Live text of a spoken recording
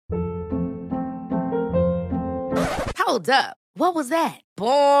Hold up. What was that?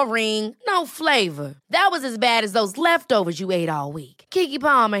 Boring. No flavor. That was as bad as those leftovers you ate all week. Keke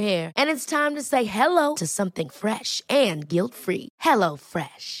Palmer here. And it's time to say hello to something fresh and guilt-free. Hello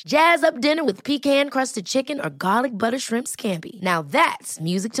Fresh. Jazz up dinner with pecan-crusted chicken or garlic butter shrimp scampi. Now that's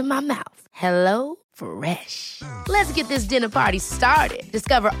music to my mouth. Hello Fresh. Let's get this dinner party started.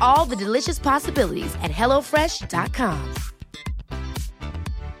 Discover all the delicious possibilities at hellofresh.com.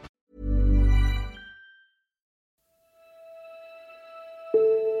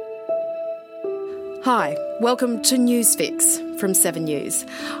 Hi, welcome to Newsfix from 7 News.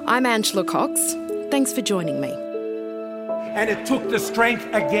 I'm Angela Cox. Thanks for joining me. And it took the strength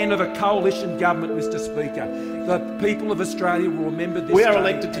again of a coalition government, Mr. Speaker. The people of Australia will remember this. We are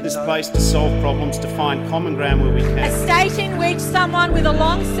elected to this place to solve problems, to find common ground where we can. A state in which someone with a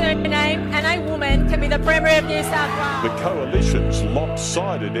long surname and a woman can be the Premier of New South Wales. The coalition's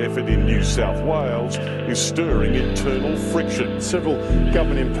lopsided effort in New South Wales is stirring internal friction. Several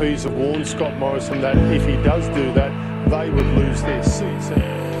government MPs have warned Scott Morrison that if he does do that, they would lose their seats.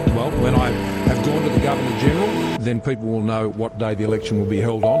 Well, when I have gone to the Governor-General, then people will know what day the election will be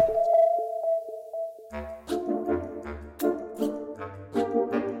held on.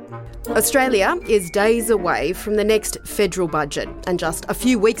 Australia is days away from the next federal budget and just a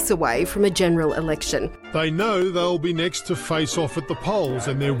few weeks away from a general election. They know they'll be next to face off at the polls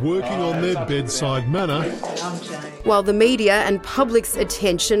and they're working on their bedside manner. While the media and public's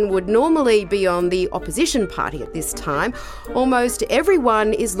attention would normally be on the opposition party at this time, almost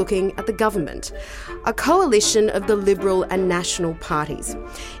everyone is looking at the government, a coalition of the Liberal and National parties.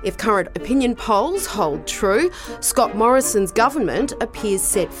 If current opinion polls hold true, Scott Morrison's government appears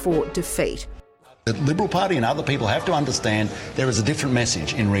set for defeat. The Liberal Party and other people have to understand there is a different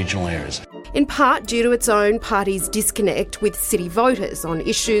message in regional areas. In part due to its own party's disconnect with city voters on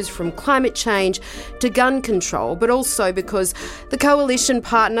issues from climate change to gun control, but also because the coalition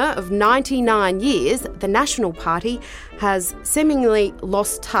partner of 99 years, the National Party, has seemingly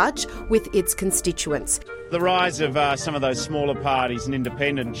lost touch with its constituents. The rise of some of those smaller parties and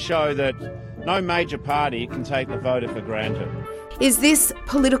independents show that no major party can take the voter for granted. Is this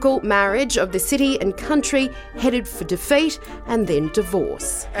political marriage of the city and country headed for defeat and then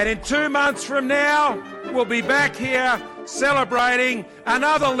divorce? And in 2 months from now, we'll be back here celebrating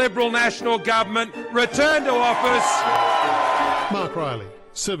another Liberal National Government return to office. Mark Riley,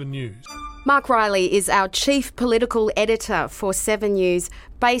 7 News. Mark Riley is our chief political editor for 7 News,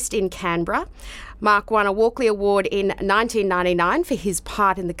 based in Canberra. Mark won a Walkley Award in 1999 for his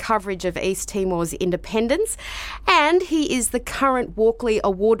part in the coverage of East Timor's independence, and he is the current Walkley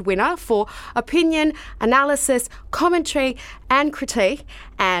Award winner for opinion, analysis, commentary and critique,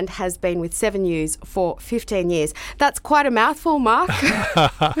 and has been with 7 News for 15 years. That's quite a mouthful, Mark.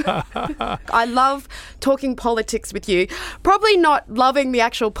 I love talking politics with you. Probably not loving the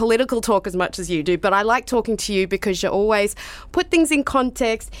actual political talk as much as you do, but I like talking to you because you always put things in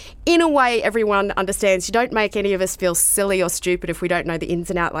context in a way everyone understands. You don't make any of us feel silly or stupid if we don't know the ins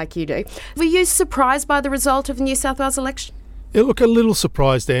and outs like you do. Were you surprised by the result of the New South Wales election? Yeah, look, a little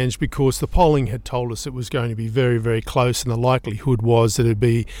surprised, Ange, because the polling had told us it was going to be very, very close, and the likelihood was that it'd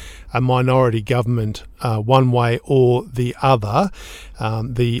be a minority government one way or the other.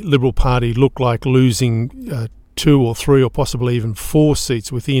 The Liberal Party looked like losing 2 or 3 or possibly even 4 seats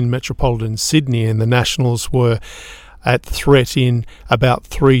within metropolitan Sydney, and the Nationals were at threat in about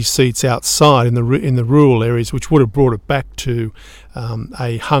 3 seats outside in the rural areas, which would have brought it back to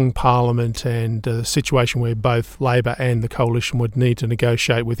a hung parliament and a situation where both Labor and the coalition would need to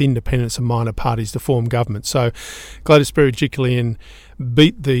negotiate with independents and minor parties to form government. So Gladys Berejiklian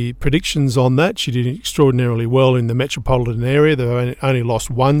beat the predictions on that. She did extraordinarily well in the metropolitan area. They only lost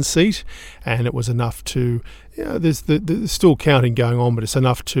 1 seat, and it was enough to, there's still counting going on, but it's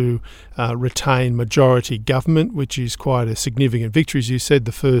enough to retain majority government, which is quite a significant victory. As you said,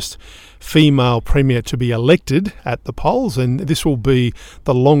 the first female premier to be elected at the polls, and this will be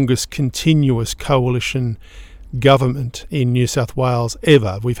the longest continuous coalition government in New South Wales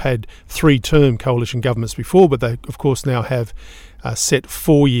ever. We've had 3-term coalition governments before, but they, of course, now have set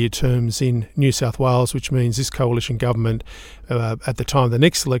 4-year terms in New South Wales, which means this coalition government at the time of the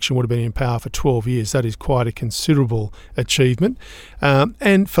next election would have been in power for 12 years. That is quite a considerable achievement.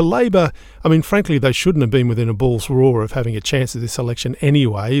 And for Labor, I mean, frankly, they shouldn't have been within a bull's roar of having a chance at this election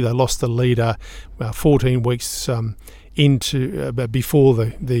anyway. They lost the leader 14 weeks before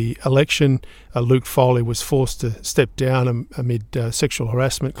the election. Luke Foley was forced to step down amid sexual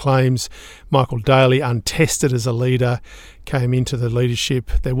harassment claims. Michael Daly, untested as a leader, came into the leadership,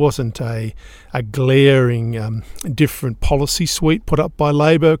 there wasn't a glaring different policy suite put up by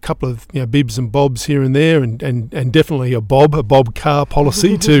Labor. A couple of bibs and bobs here and there, and definitely a Bob car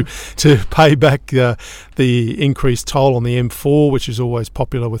policy to pay back the increased toll on the M4, which is always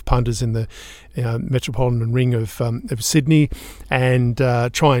popular with punters in the metropolitan ring of Sydney, and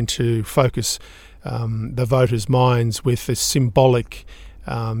trying to focus the voters' minds with this symbolic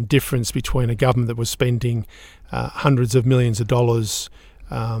difference between a government that was spending hundreds of millions of dollars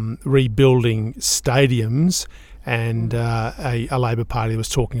rebuilding stadiums and a Labor Party was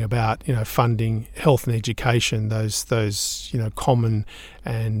talking about funding health and education, those common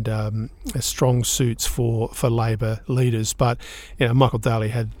and strong suits for Labor leaders. But Michael Daly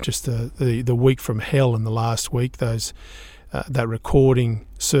had just the week from hell in the last week. That recording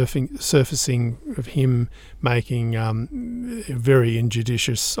surfacing of him making very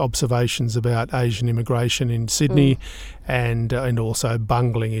injudicious observations about Asian immigration in Sydney, and also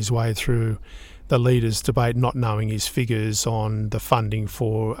bungling his way through the leaders' debate, not knowing his figures on the funding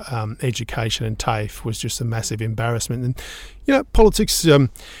for education and TAFE was just a massive embarrassment. And politics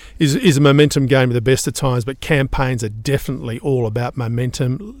is a momentum game at the best of times, but campaigns are definitely all about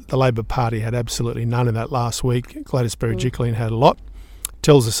momentum. The Labor Party had absolutely none of that last week. Gladys Berejiklian had a lot.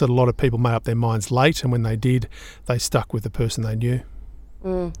 Tells us that a lot of people made up their minds late, and when they did, they stuck with the person they knew.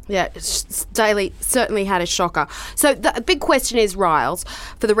 Yeah, Daly certainly had a shocker. So the big question is, Riles,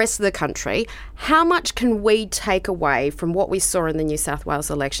 for the rest of the country, how much can we take away from what we saw in the New South Wales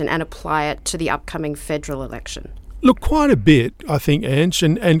election and apply it to the upcoming federal election? Look, quite a bit, I think, Ange,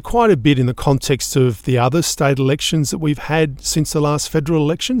 and quite a bit in the context of the other state elections that we've had since the last federal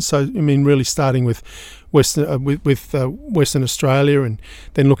election. So, really starting with Western Australia, and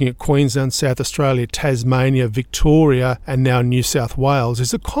then looking at Queensland, South Australia, Tasmania, Victoria, and now New South Wales.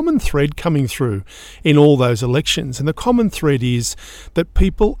 There's a common thread coming through in all those elections, and the common thread is that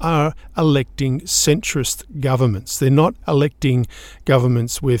people are electing centrist governments. They're not electing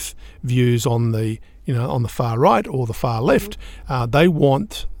governments with views on the far right or the far left. They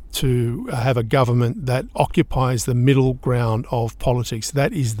want to have a government that occupies the middle ground of politics.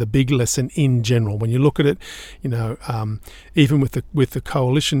 That is the big lesson in general. When you look at it, even with the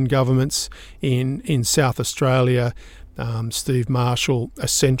coalition governments in South Australia, Steve Marshall, a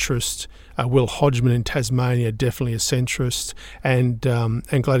centrist, Will Hodgman in Tasmania, definitely a centrist, and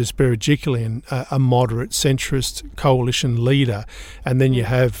Gladys Berejiklian, a moderate centrist coalition leader. And then you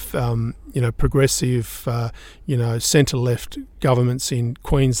have progressive, centre-left governments in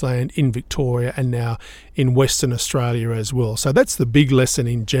Queensland, in Victoria, and now in Western Australia as well. So that's the big lesson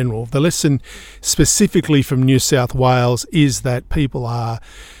in general. The lesson specifically from New South Wales is that people are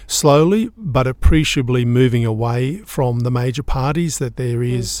slowly but appreciably moving away from the major parties, that there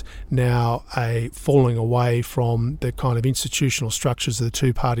is now a falling away from the kind of institutional structures of the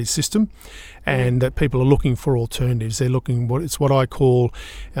two-party system, and that people are looking for alternatives. They're looking it's what I call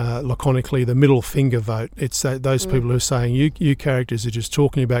laconically the middle finger vote. It's those people who are saying you characters are just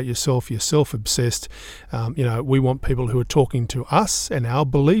talking about yourself, you're self-obsessed. We want people who are talking to us and our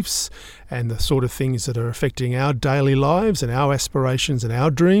beliefs and the sort of things that are affecting our daily lives and our aspirations and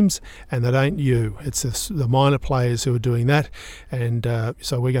our dreams, and that ain't you. It's the minor players who are doing that, and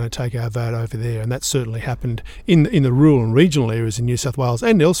so we're going to take our vote over there. And that certainly happened in the rural and regional areas in New South Wales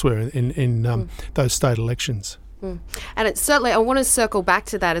and elsewhere in those state elections. And it's certainly, I want to circle back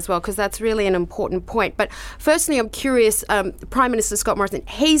to that as well, because that's really an important point. But firstly, I'm curious, Prime Minister Scott Morrison,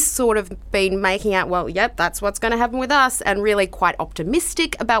 he's sort of been making out, well, yep, that's what's going to happen with us, and really quite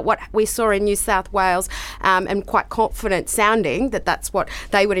optimistic about what we saw in New South Wales, and quite confident sounding that that's what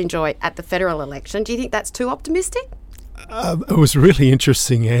they would enjoy at the federal election. Do you think that's too optimistic? It was really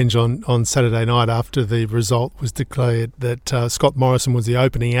interesting, Ange, on Saturday night after the result was declared that Scott Morrison was the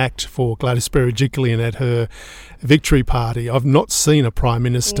opening act for Gladys Berejiklian at her victory party. I've not seen a Prime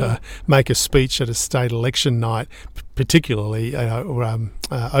Minister make a speech at a state election night, particularly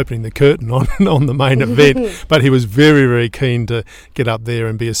opening the curtain on the main event, but he was very, very keen to get up there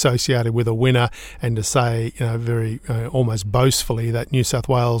and be associated with a winner and to say, very almost boastfully that New South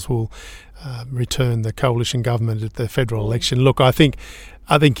Wales will return the coalition government at the federal election. Look, I think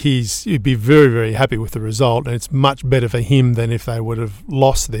he'd be very, very happy with the result, and it's much better for him than if they would have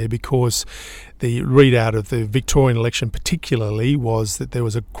lost there, because the readout of the Victorian election particularly was that there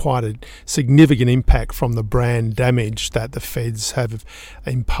was quite a significant impact from the brand damage that the feds have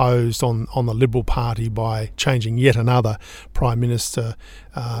imposed on the Liberal Party by changing yet another Prime Minister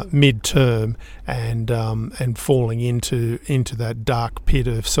mid-term and falling into that dark pit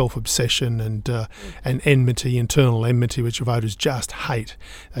of self-obsession and enmity, internal enmity, which voters just hate.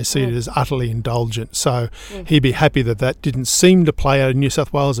 They see it as utterly indulgent. So he'd be happy that that didn't seem to play out in New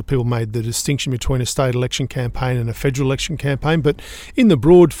South Wales, that people made the distinction between a state election campaign and a federal election campaign. But in the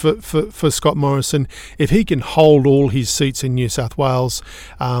broad for Scott Morrison, if he can hold all his seats in New South Wales,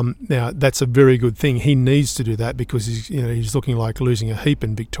 now that's a very good thing. He needs to do that because he's looking like losing a heap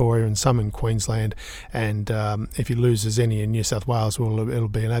in Victoria and some in Queensland. And if he loses any in New South Wales, well, it'll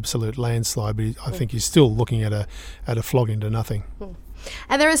be an absolute landslide. But I think he's still looking at a flogging to nothing.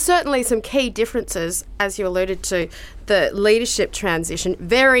 And there are certainly some key differences, as you alluded to, the leadership transition,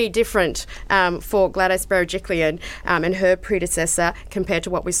 very different for Gladys Berejiklian and her predecessor compared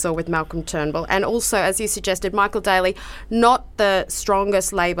to what we saw with Malcolm Turnbull. And also, as you suggested, Michael Daly, not the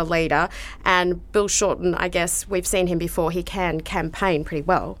strongest Labor leader, and Bill Shorten, I guess we've seen him before, he can campaign pretty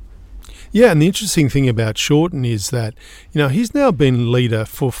well. Yeah, and the interesting thing about Shorten is that, he's now been leader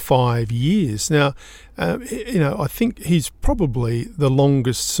for 5 years. Now, I think he's probably the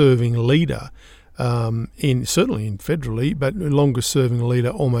longest serving leader certainly in federally, but longest serving leader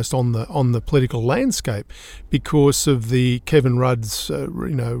almost on the political landscape because of the Kevin Rudd's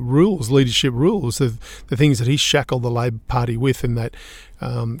leadership rules, the things that he shackled the Labor Party with in that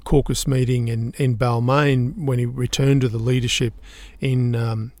caucus meeting in Balmain when he returned to the leadership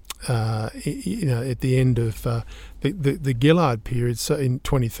in at the end of the Gillard period, so in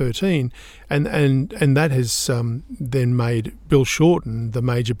 2013, and that has then made Bill Shorten the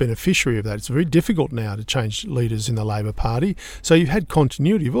major beneficiary of that. It's very difficult now to change leaders in the Labor Party. So you've had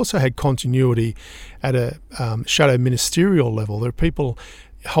continuity. You've also had continuity at a shadow ministerial level. There are people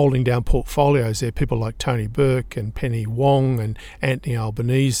holding down portfolios there, people like Tony Burke and Penny Wong and Anthony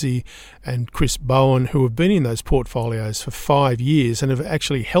Albanese and Chris Bowen, who have been in those portfolios for 5 years and have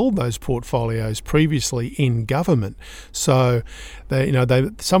actually held those portfolios previously in government. So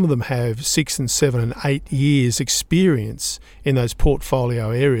some of them have 6 and 7 and 8 years experience in those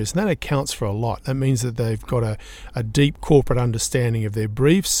portfolio areas, and that accounts for a lot. That means that they've got a deep corporate understanding of their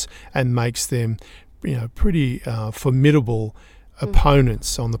briefs and makes them pretty formidable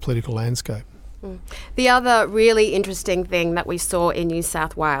opponents on the political landscape. The other really interesting thing that we saw in New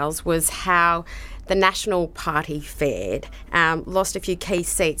South Wales was how the National Party fared. Lost a few key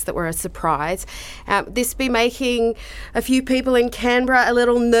seats that were a surprise. This be making a few people in Canberra a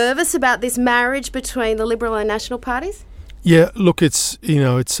little nervous about this marriage between the Liberal and National parties? Yeah, look, it's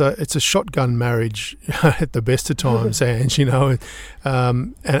a shotgun marriage at the best of times, Ange.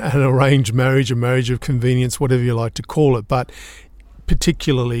 An arranged marriage, a marriage of convenience, whatever you like to call it, but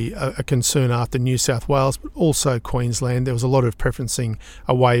particularly a concern after New South Wales, but also Queensland. There was a lot of preferencing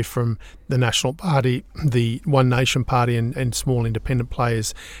away from the National Party. The One Nation Party and small independent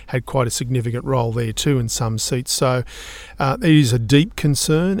players had quite a significant role there too in some seats. So it is a deep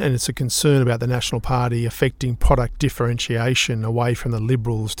concern, and it's a concern about the National Party affecting product differentiation away from the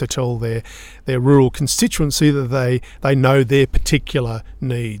Liberals to tell their rural constituency that they know their particular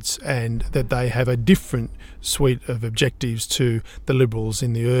needs and that they have a different suite of objectives to the Liberals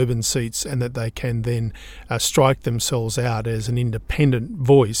in the urban seats, and that they can then strike themselves out as an independent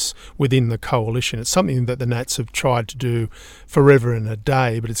voice within the coalition. It's something that the Nats have tried to do forever and a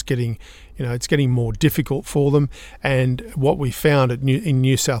day, but it's getting more difficult for them. And what we found in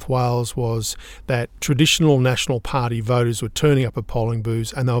New South Wales was that traditional National Party voters were turning up at polling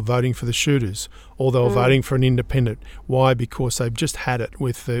booths and they were voting for the Shooters, or they were voting for an independent. Why? Because they've just had it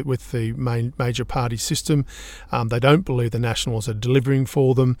with the major party system. They don't believe the Nationals are delivering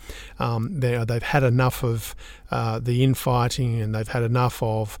for them. They've had enough of the infighting, and they've had enough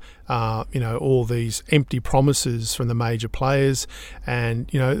of all these empty promises from the major players, and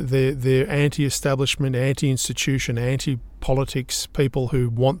they're anti-establishment, anti-institution, anti-politics, people who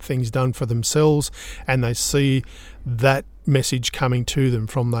want things done for themselves, and they see that message coming to them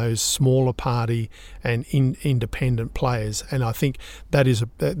from those smaller party and independent players. And I think that is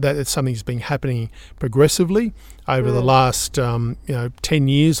something that's been happening progressively over the last 10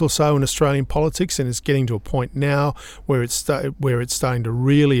 years or so in Australian politics, and it's getting to a point now where it's starting to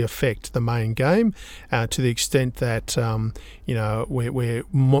really affect the main game to the extent that we're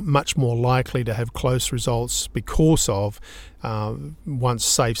much more likely to have close results because of once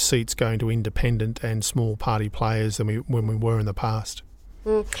safe seats going to independent and small party players than when we were in the past.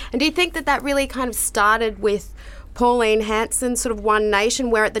 And do you think that really kind of started with Pauline Hanson, sort of One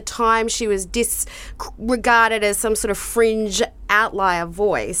Nation, where at the time she was disregarded as some sort of fringe outlier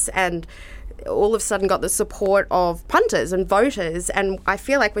voice, and all of a sudden got the support of punters and voters? And I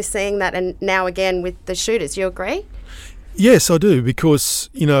feel like we're seeing that and now again with the Shooters. You agree? Yes, I do, because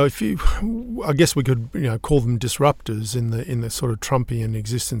I guess we could call them disruptors in the sort of Trumpian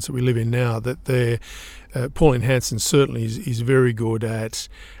existence that we live in now. That Pauline Hanson certainly is very good at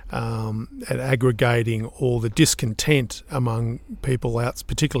aggregating all the discontent among people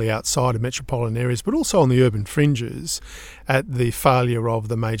particularly outside of metropolitan areas, but also on the urban fringes, at the failure of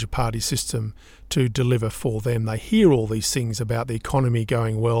the major party system to deliver for them. They hear all these things about the economy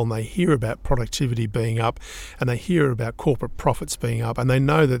going well, and they hear about productivity being up, and they hear about corporate profits being up, and they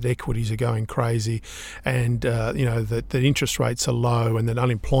know that equities are going crazy, and that interest rates are low and that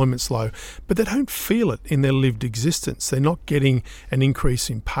unemployment's low, but they don't feel it in their lived existence. They're not getting an increase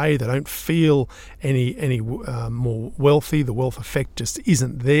in pay. They don't feel any more wealthy. The wealth effect just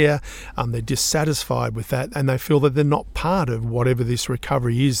isn't there. They're dissatisfied with that, and they feel that they're not part of whatever this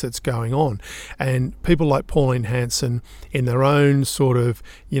recovery is that's going on. And people like Pauline Hanson, in their own sort of,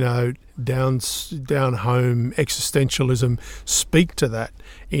 down home existentialism, speak to that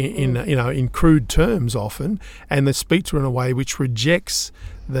in crude terms often, and they speak to it in a way which rejects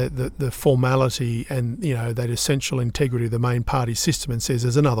the formality and that essential integrity of the main party system, and says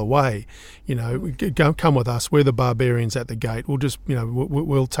there's another way. Come with us. We're the barbarians at the gate. We'll just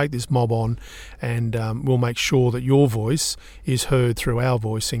we'll take this mob on, and we'll make sure that your voice is heard through our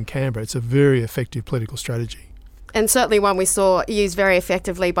voice in Canberra. It's a very effective political strategy. And certainly one we saw used very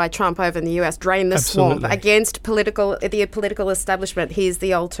effectively by Trump over in the US, drain the swamp against the political establishment. Here's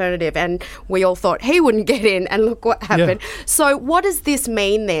the alternative. And we all thought he wouldn't get in, and look what happened. Yeah. So what does this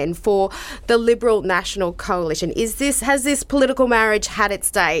mean then for the Liberal National Coalition? Has this political marriage had its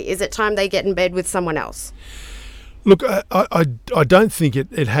day? Is it time they get in bed with someone else? Look, I don't think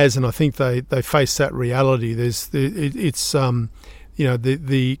it has, and I think they face that reality.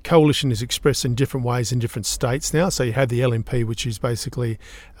 The coalition is expressed in different ways in different states now. So you have the LNP, which is basically,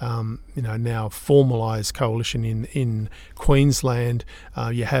 now formalised coalition in Queensland.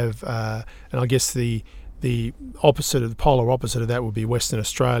 You have, and I guess the polar opposite of that would be Western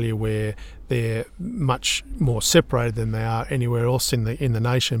Australia, where they're much more separated than they are anywhere else in the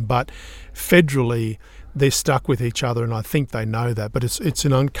nation. But federally, they're stuck with each other, and I think they know that. But it's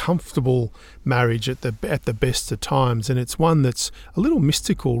an uncomfortable marriage at the best of times, and it's one that's a little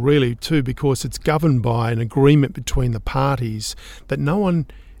mystical, really, too, because it's governed by an agreement between the parties that no one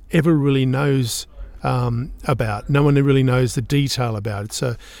ever really knows about. No one really knows the detail about it.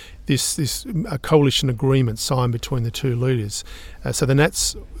 So this coalition agreement signed between the two leaders. So the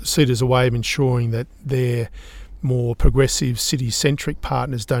Nats see it as a way of ensuring that their more progressive city-centric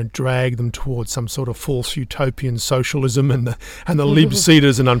partners don't drag them towards some sort of false utopian socialism, and the Lib see it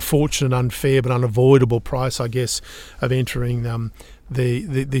as an unfortunate, unfair but unavoidable price, I guess, of entering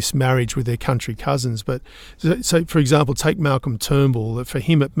this marriage with their country cousins. But so, for example, take Malcolm Turnbull. That for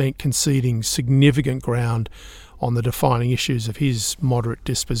him it meant conceding significant ground on the defining issues of his moderate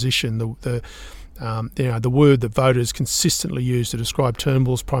disposition. The word that voters consistently used to describe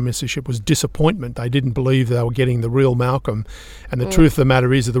Turnbull's Prime Ministership was disappointment. They didn't believe they were getting the real Malcolm. And the truth of the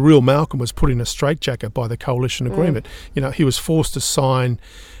matter is that the real Malcolm was put in a straitjacket by the coalition agreement. He was forced to sign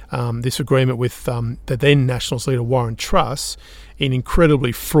this agreement with the then Nationals leader Warren Truss in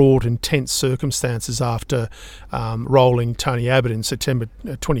incredibly fraught and tense circumstances after rolling Tony Abbott in September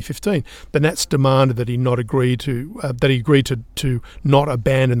 2015. The Nats demanded that he agree to not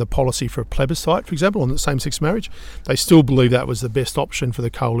abandon the policy for a plebiscite, for example, on the same-sex marriage. They still believe that was the best option for the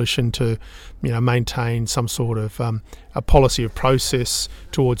coalition to, maintain some sort of a policy of process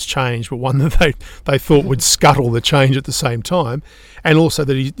towards change, but one that they thought would scuttle the change at the same time, and also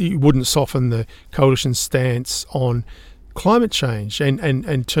that he wouldn't soften the coalition's stance on climate change,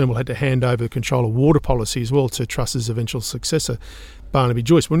 and Turnbull had to hand over the control of water policy as well to Truss's eventual successor, Barnaby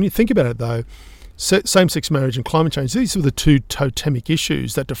Joyce. When you think about it, though, same-sex marriage and climate change, these are the two totemic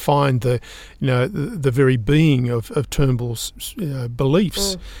issues that define the very being of Turnbull's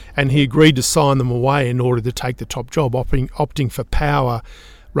beliefs, and he agreed to sign them away in order to take the top job, opting for power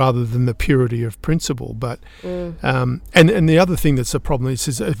rather than the purity of principle. But and the other thing that's a problem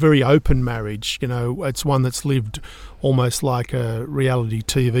is a very open marriage. It's one that's lived almost like a reality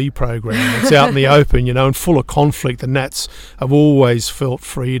TV program. It's out in the open, and full of conflict. The Nats have always felt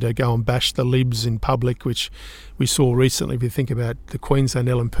free to go and bash the Libs in public, which we saw recently. If you think about the Queensland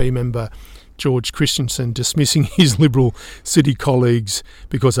LNP member George Christensen dismissing his Liberal city colleagues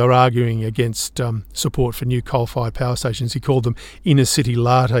because they were arguing against support for new coal-fired power stations. He called them inner-city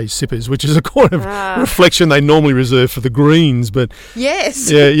latte sippers, which is a kind of reflection they normally reserve for the Greens. But yes.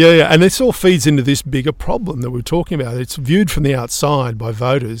 Yeah. And this all feeds into this bigger problem that we're talking about. It's viewed from the outside by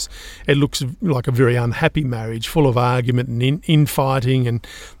voters. It looks like a very unhappy marriage, full of argument and infighting. And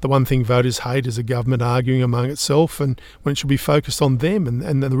the one thing voters hate is a government arguing among itself, and when it should be focused on them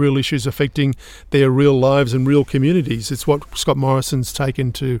and the real issues affecting their real lives and real communities. It's what Scott Morrison's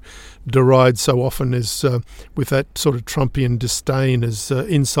taken to deride so often as with that sort of Trumpian disdain as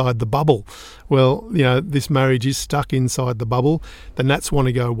inside the bubble. Well, this marriage is stuck inside the bubble. The Nats want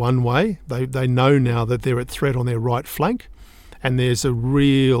to go one way. They know now that they're at threat on their right flank, and there's a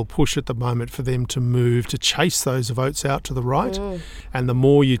real push at the moment for them to move, to chase those votes out to the right. And the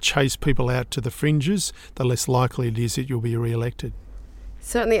more you chase people out to the fringes, the less likely it is that you'll be re-elected.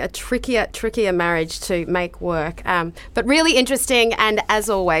 Certainly a trickier marriage to make work. But really interesting, and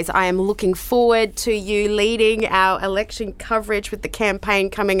as always, I am looking forward to you leading our election coverage with the campaign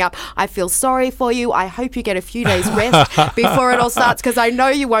coming up. I feel sorry for you. I hope you get a few days rest before it all starts, because I know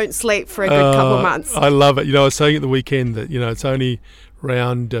you won't sleep for a good couple of months. I love it. I was saying at the weekend that, it's only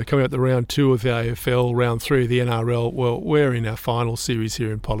coming up to round 2 of the AFL, round 3 of the NRL. Well, we're in our final series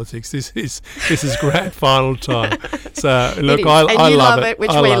here in politics. This is grand final time. So look, I love it,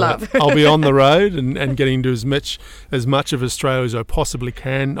 which we love. I'll be on the road and getting to as much of Australia as I possibly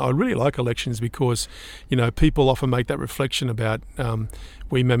can. I really like elections because, people often make that reflection about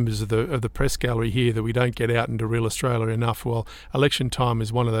we members of the press gallery here that we don't get out into real Australia enough. Well, election time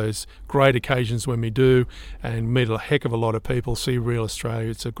is one of those great occasions when we do, and meet a heck of a lot of people, see real Australia.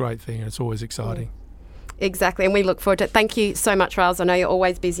 It's a great thing and it's always exciting. Exactly, and we look forward to it. Thank you so much, Riles. I know you're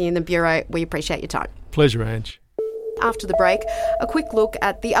always busy in the Bureau. We appreciate your time. Pleasure, Ange. After the break, a quick look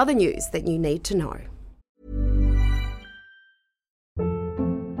at the other news that you need to know.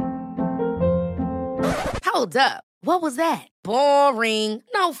 Hold up. What was that? Boring.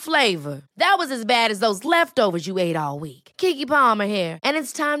 No flavor. That was as bad as those leftovers you ate all week. Keke Palmer here, and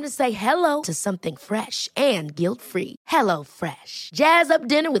it's time to say hello to something fresh and guilt-free. Hello Fresh. Jazz up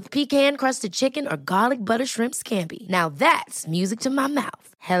dinner with pecan-crusted chicken or garlic butter shrimp scampi. Now that's music to my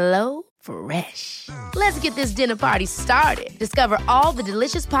mouth. Hello Fresh. Let's get this dinner party started. Discover all the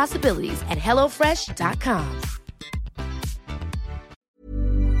delicious possibilities at HelloFresh.com.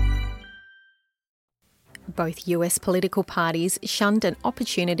 Both US political parties shunned an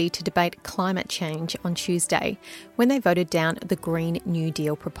opportunity to debate climate change on Tuesday when they voted down the Green New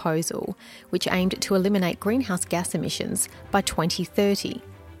Deal proposal, which aimed to eliminate greenhouse gas emissions by 2030.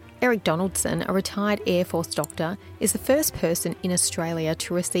 Eric Donaldson, a retired Air Force doctor, is the first person in Australia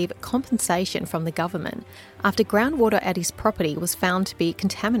to receive compensation from the government after groundwater at his property was found to be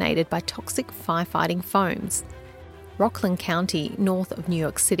contaminated by toxic firefighting foams. Rockland County, north of New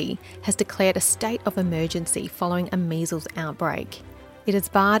York City, has declared a state of emergency following a measles outbreak. It has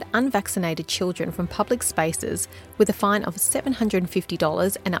barred unvaccinated children from public spaces with a fine of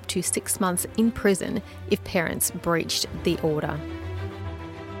 $750 and up to 6 months in prison if parents breached the order.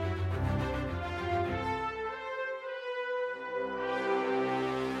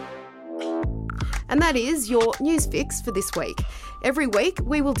 And that is your news fix for this week. Every week,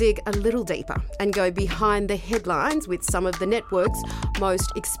 we will dig a little deeper and go behind the headlines with some of the network's most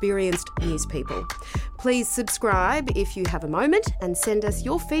experienced news people. Please subscribe if you have a moment and send us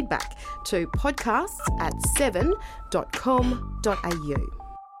your feedback to podcasts@7.com.au.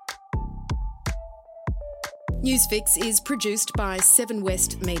 Newsfix is produced by Seven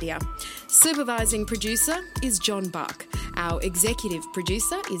West Media. Supervising producer is John Buck. Our executive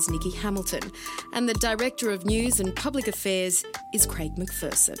producer is Nikki Hamilton. And the Director of News and Public Affairs is Craig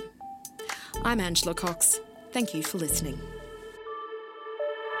McPherson. I'm Angela Cox. Thank you for listening.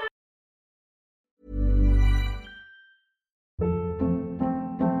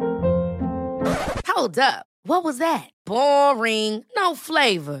 Hold up. What was that? Boring. No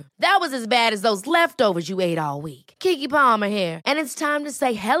flavor. That was as bad as those leftovers you ate all week. Keke Palmer here, and it's time to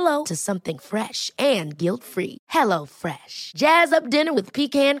say hello to something fresh and guilt-free. Hello Fresh. Jazz up dinner with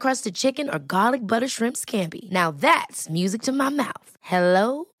pecan-crusted chicken or garlic butter shrimp scampi. Now that's music to my mouth.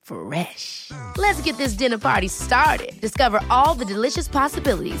 Hello Fresh. Let's get this dinner party started. Discover all the delicious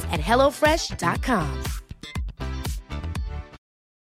possibilities at HelloFresh.com.